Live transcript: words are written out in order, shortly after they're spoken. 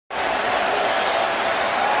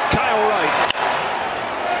Kyle Wright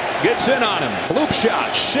gets in on him. Loop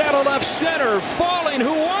shot, shadow left center, falling.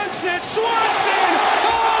 Who wants it? Swanson!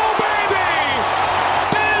 Oh, baby!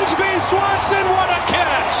 Dansby Swanson, what a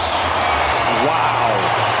catch! Wow.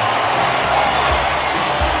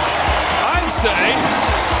 I'd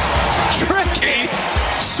say tricky.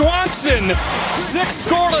 Swanson, 6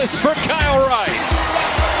 scoreless for Kyle Wright.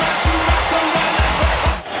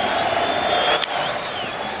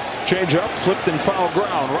 Change up, flipped in foul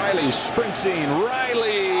ground. Riley sprinting.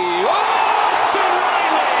 Riley. Austin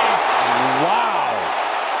Riley. Wow.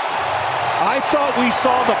 I thought we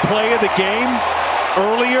saw the play of the game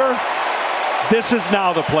earlier. This is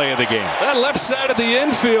now the play of the game. That left side of the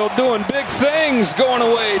infield doing big things going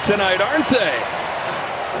away tonight, aren't they?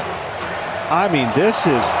 I mean, this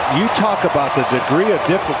is, you talk about the degree of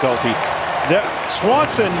difficulty.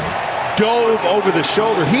 Swanson dove over the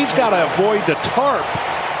shoulder. He's got to avoid the tarp.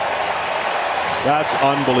 That's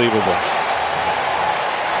unbelievable.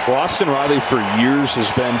 Well, Austin Riley for years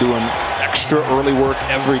has been doing extra early work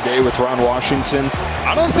every day with Ron Washington.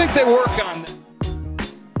 I don't think they work on